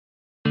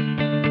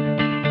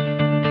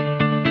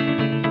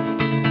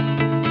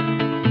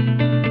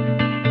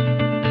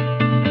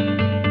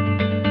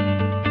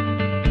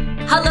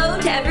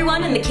to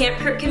everyone in the Camp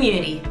Kirk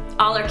community,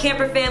 all our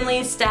camper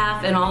families,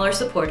 staff, and all our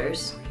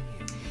supporters.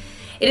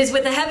 It is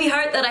with a heavy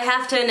heart that I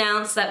have to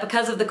announce that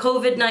because of the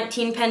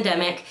COVID-19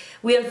 pandemic,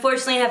 we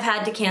unfortunately have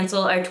had to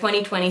cancel our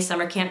 2020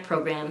 summer camp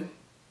program.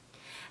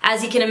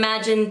 As you can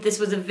imagine, this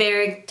was a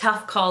very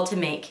tough call to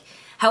make.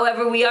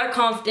 However, we are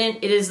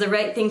confident it is the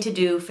right thing to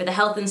do for the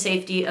health and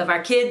safety of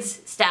our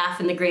kids, staff,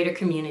 and the greater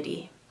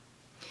community.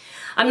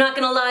 I'm not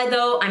gonna lie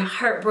though, I'm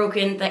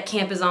heartbroken that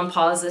camp is on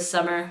pause this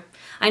summer.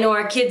 I know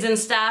our kids and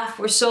staff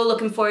were so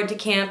looking forward to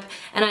camp,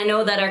 and I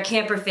know that our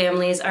camper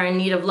families are in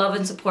need of love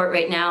and support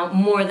right now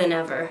more than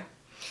ever.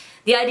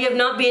 The idea of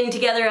not being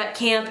together at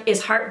camp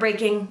is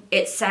heartbreaking,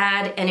 it's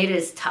sad, and it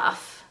is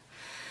tough.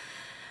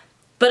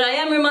 But I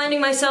am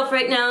reminding myself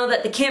right now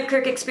that the Camp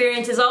Kirk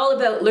experience is all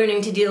about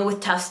learning to deal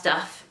with tough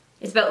stuff.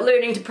 It's about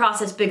learning to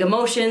process big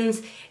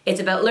emotions, it's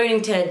about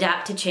learning to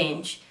adapt to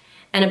change.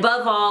 And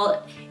above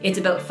all, it's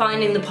about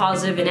finding the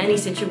positive in any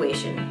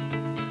situation.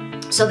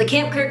 So the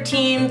Camp Kirk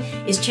team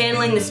is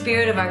channeling the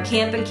spirit of our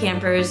camp and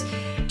campers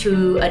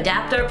to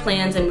adapt our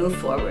plans and move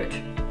forward.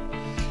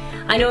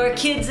 I know our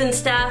kids and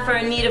staff are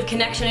in need of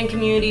connection and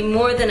community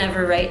more than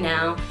ever right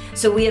now,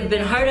 so we have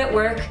been hard at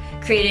work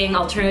creating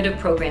alternative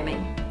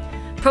programming.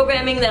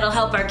 Programming that'll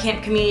help our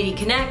camp community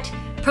connect,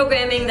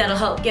 programming that'll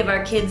help give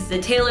our kids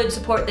the tailored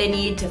support they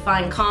need to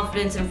find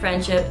confidence and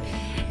friendship,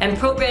 and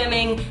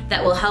programming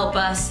that will help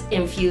us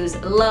infuse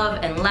love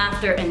and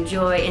laughter and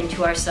joy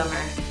into our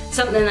summer.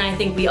 Something that I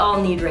think we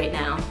all need right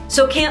now.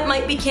 So camp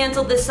might be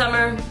canceled this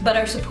summer, but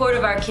our support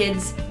of our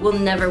kids will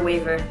never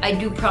waver. I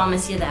do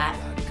promise you that.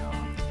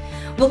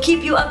 We'll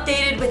keep you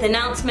updated with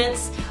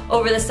announcements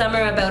over the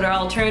summer about our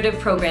alternative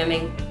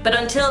programming. But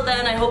until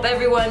then, I hope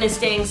everyone is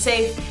staying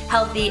safe,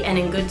 healthy, and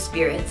in good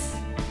spirits.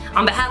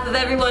 On behalf of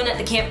everyone at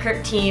the Camp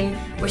Kirk team,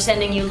 we're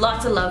sending you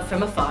lots of love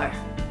from afar.